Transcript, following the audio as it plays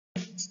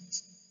Hey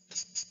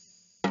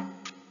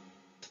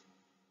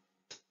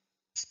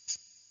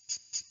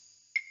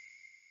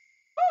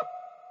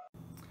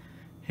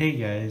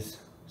guys,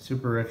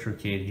 Super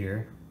Retrocade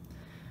here.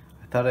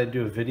 I thought I'd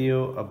do a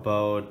video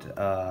about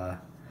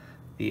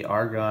the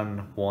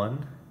Argon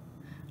One.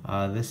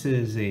 This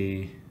is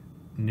a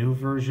new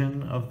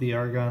version of the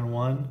Argon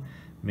One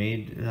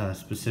made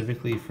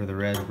specifically for the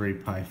Raspberry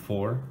Pi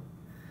 4.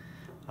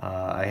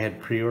 I had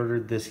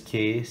pre-ordered this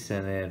case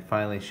and it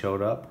finally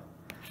showed up.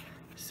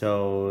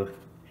 So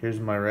here's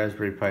my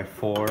Raspberry Pi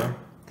 4,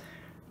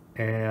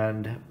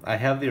 and I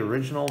have the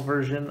original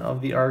version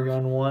of the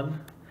Argon One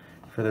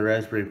for the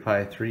Raspberry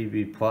Pi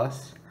 3B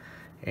Plus,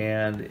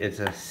 and it's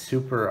a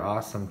super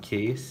awesome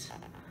case.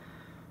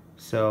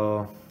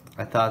 So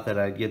I thought that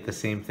I'd get the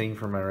same thing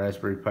for my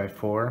Raspberry Pi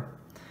 4.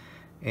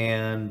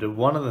 And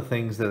one of the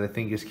things that I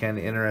think is kind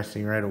of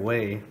interesting right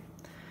away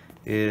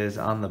is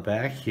on the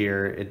back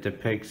here, it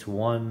depicts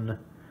one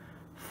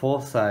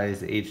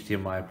full-size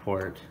HDMI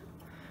port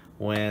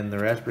when the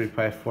Raspberry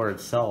Pi 4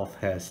 itself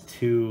has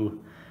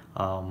two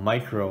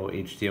micro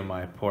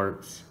HDMI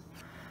ports.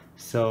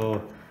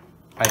 So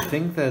I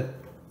think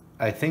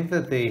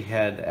that they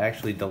had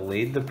actually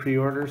delayed the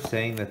pre-order,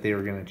 saying that they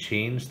were going to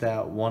change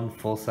that one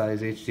full-size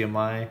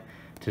HDMI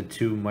to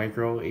two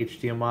micro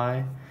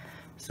HDMI.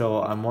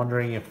 So I'm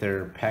wondering if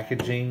their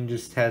packaging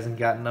just hasn't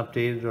gotten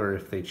updated or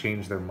if they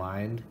changed their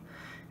mind.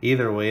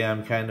 Either way,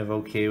 I'm kind of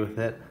okay with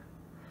it.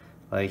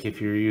 Like,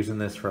 if you're using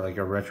this for like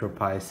a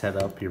RetroPie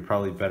setup, you're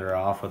probably better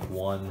off with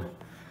one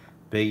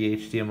big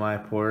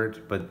HDMI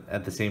port, but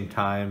at the same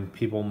time,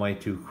 people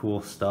might do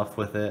cool stuff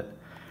with it.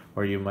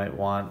 Or you might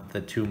want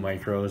the two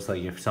micros,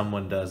 like if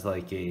someone does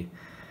like a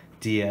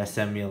DS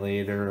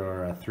emulator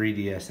or a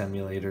 3DS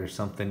emulator or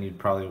something, you'd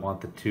probably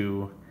want the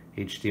two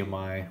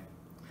HDMI.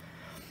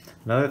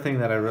 Another thing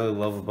that I really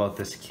love about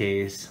this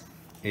case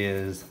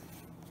is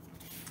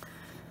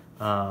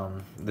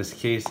this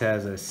case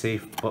has a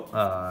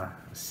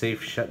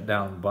safe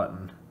shutdown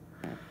button.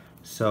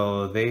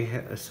 So at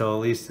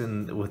least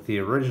with the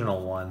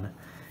original one,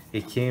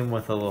 it came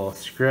with a little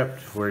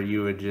script where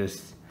you would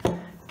just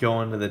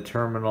go into the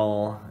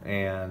terminal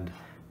and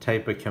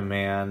type a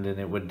command, and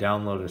it would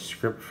download a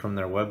script from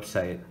their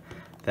website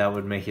that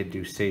would make it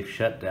do safe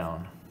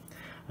shutdown.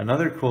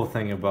 Another cool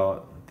thing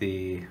about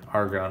the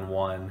Argon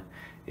One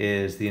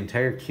is the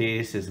entire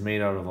case is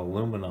made out of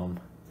aluminum,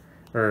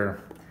 or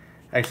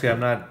actually I'm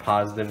not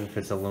positive if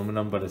it's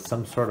aluminum, but it's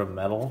some sort of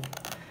metal,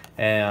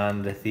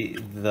 and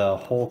the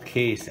whole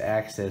case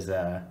acts as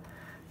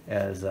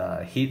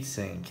a heat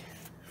sink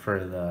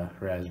for the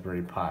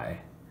Raspberry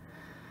Pi.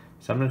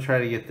 So I'm going to try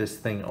to get this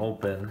thing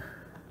open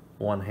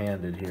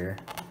one-handed here,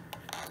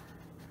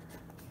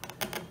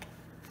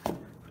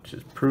 which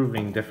is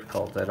proving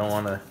difficult. I don't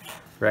want to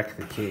wreck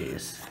the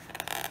case.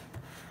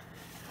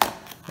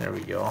 There we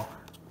go.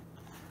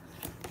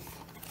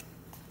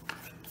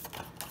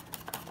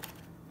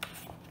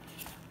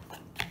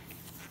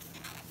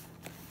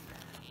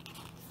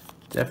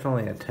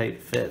 Definitely a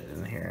tight fit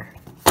in here.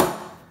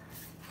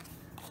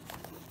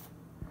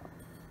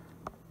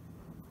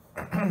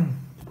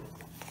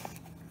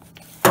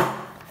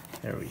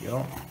 There we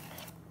go.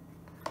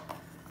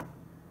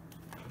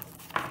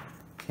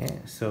 Okay,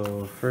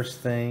 so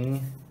first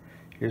thing,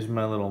 here's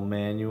my little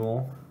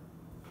manual.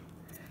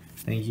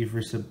 Thank you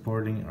for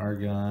supporting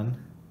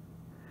Argon.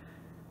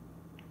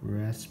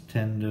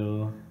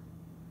 Rasptendo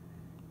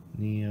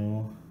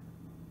Neo.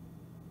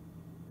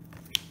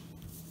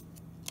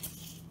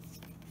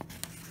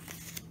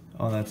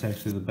 Oh, that's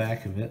actually the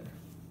back of it.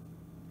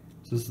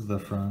 So this is the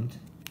front.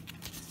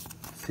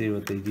 Let's see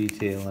what they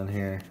detail in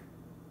here.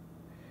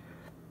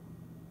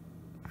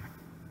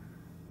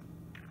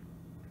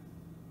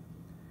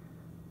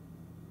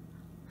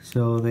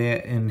 So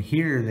in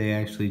here they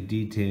actually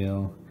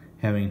detail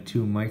having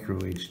two micro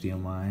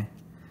HDMI.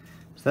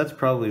 So that's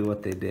probably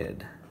what they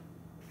did.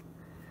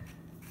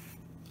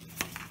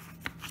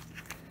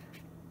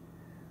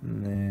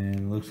 And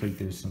then looks like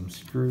there's some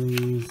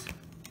screws.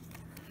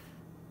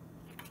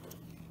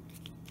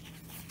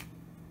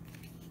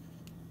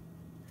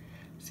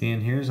 See,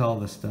 and here's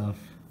all the stuff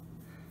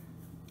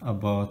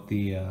about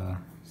the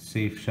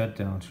safe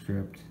shutdown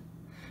script.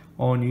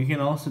 Oh, and you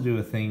can also do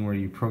a thing where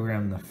you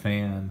program the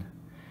fan.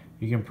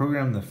 You can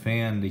program the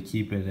fan to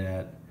keep it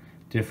at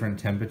different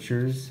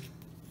temperatures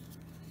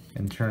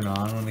and turn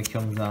on when it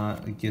comes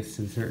on, it gets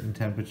to certain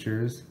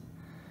temperatures.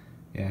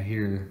 Yeah,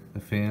 here, the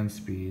fan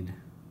speed.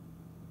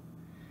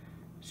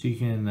 So you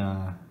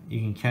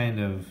can kind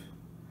of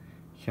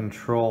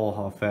control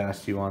how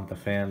fast you want the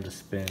fan to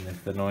spin.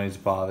 If the noise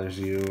bothers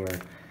you, or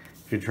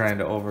if you're trying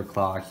to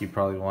overclock, you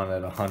probably want it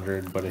at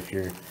 100, but if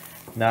you're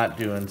not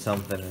doing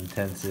something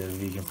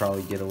intensive, you can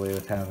probably get away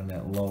with having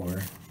it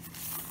lower.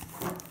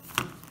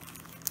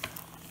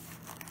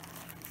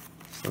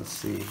 So let's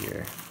see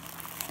here.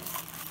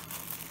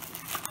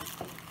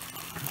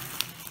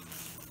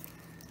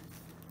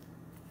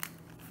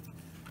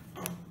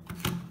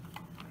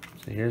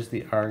 So here's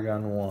the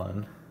Argon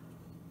One.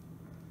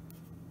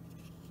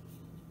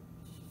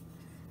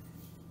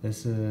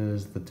 This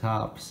is the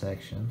top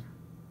section.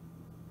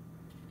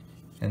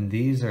 And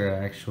these are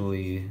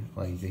actually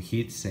like the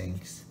heat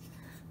sinks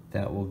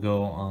that will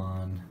go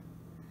on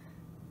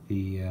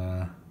the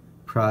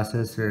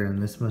processor,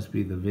 and this must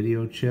be the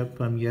video chip,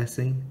 I'm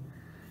guessing.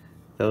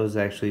 Those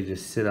actually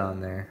just sit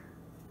on there.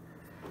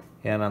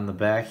 And on the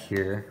back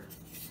here,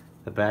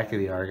 the back of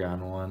the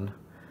Argon One,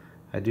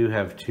 I do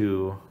have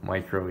two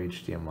micro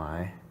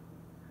HDMI,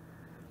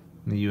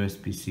 the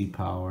USB-C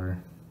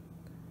power.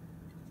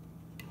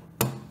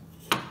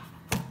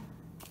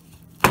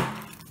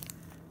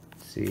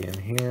 See in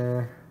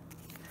here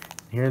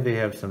they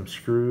have some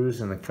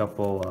screws and a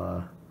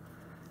couple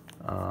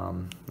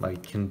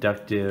like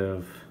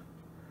conductive,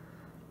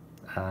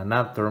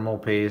 not thermal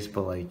paste,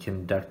 but like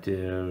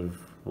conductive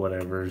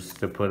whatevers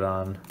to put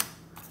on.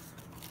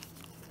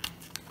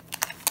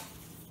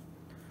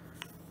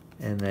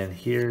 And then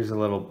here's a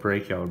little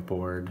breakout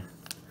board,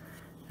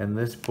 and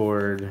this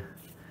board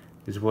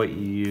is what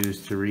you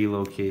use to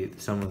relocate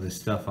some of the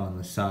stuff on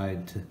the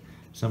side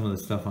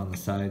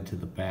to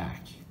the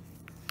back.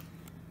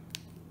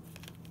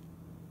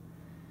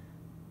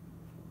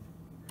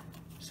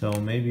 So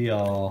maybe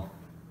oh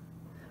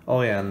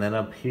yeah, and then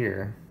up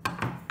here,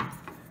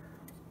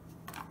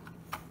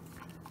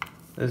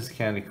 this is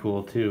kind of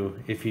cool too.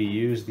 If you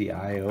use the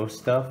I/O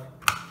stuff,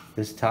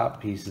 this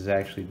top piece is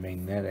actually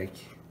magnetic.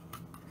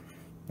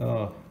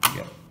 Oh,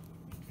 yeah.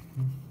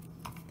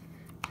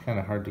 Kind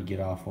of hard to get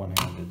off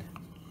one-handed.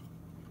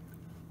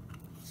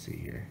 Let's see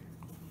here.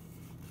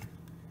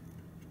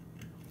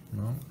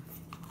 No.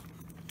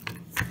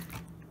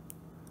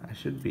 I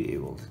should be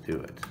able to do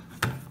it.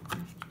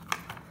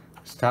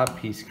 This top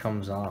piece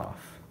comes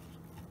off.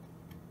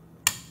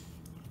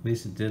 At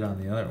least it did on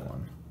the other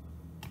one.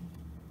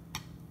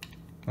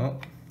 Oh,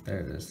 there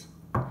it is.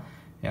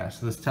 Yeah,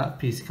 so this top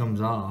piece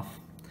comes off.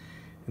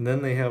 And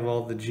then they have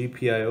all the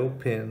GPIO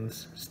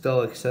pins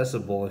still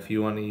accessible if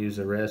you want to use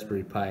a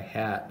Raspberry Pi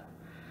hat.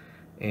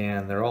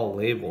 And they're all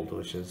labeled,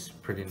 which is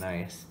pretty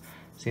nice.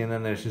 See, and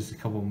then there's just a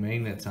couple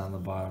magnets on the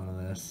bottom of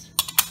this,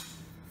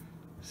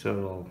 so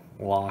it'll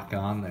lock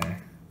on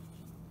there.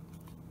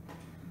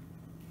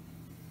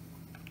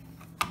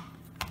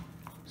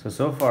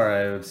 So far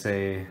I would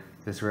say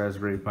this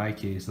Raspberry Pi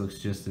case looks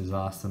just as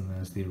awesome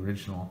as the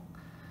original.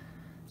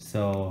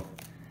 So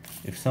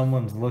if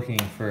someone's looking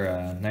for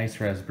a nice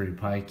Raspberry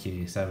Pi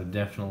case, I would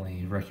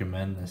definitely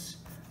recommend this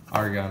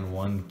Argon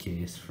One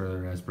case for the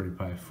Raspberry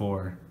Pi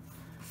 4.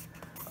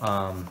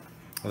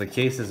 The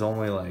case is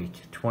only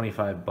like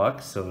 25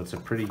 bucks, so it's a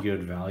pretty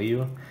good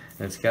value, and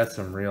it's got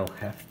some real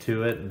heft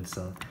to it, and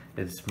so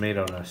it's made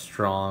out of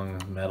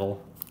strong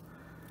metal,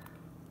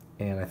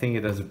 and I think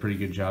it does a pretty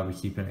good job of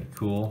keeping it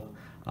cool.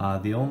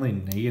 The only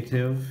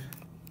negative,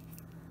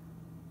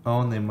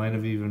 oh, and they might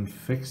have even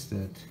fixed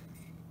it.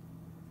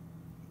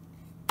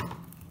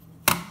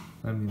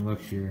 Let me look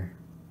here.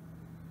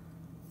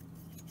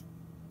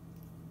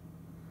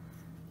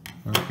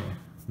 Okay,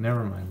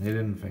 never mind, they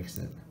didn't fix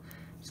it.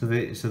 So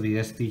the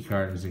SD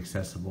card is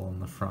accessible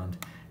in the front,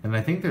 and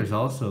I think there's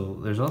also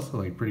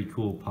like pretty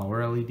cool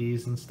power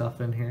LEDs and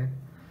stuff in here,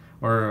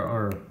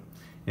 or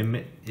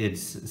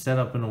it's set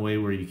up in a way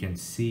where you can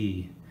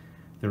see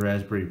the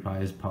Raspberry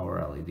Pi's power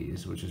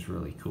LEDs, which is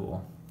really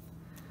cool.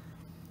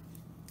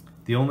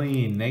 The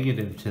only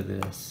negative to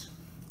this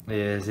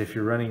is if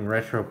you're running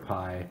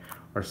RetroPie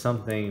or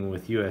something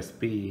with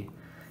USB,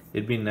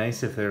 it'd be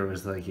nice if there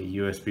was like a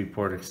USB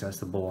port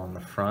accessible on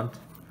the front,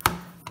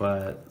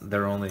 but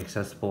they're only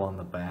accessible on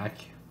the back.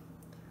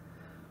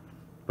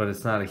 But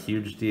it's not a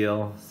huge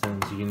deal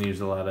since you can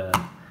use a lot of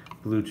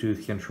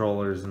Bluetooth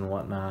controllers and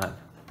whatnot.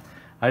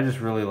 I just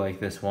really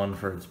like this one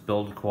for its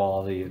build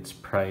quality, its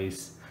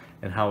price,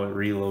 and how it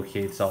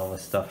relocates all the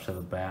stuff to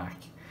the back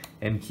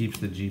and keeps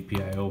the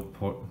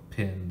GPIO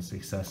pins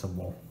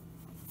accessible.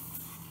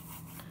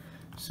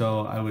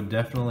 So I would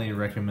definitely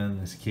recommend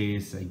this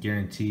case. I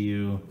guarantee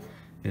you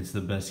it's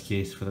the best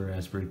case for the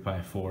Raspberry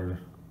Pi 4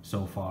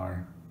 so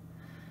far.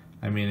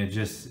 I mean,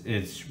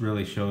 it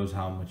really shows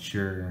how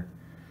mature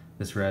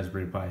this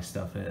Raspberry Pi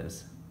stuff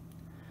is.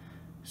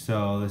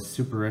 So this is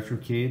Super Retro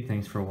Cade.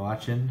 Thanks for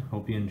watching.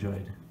 Hope you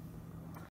enjoyed.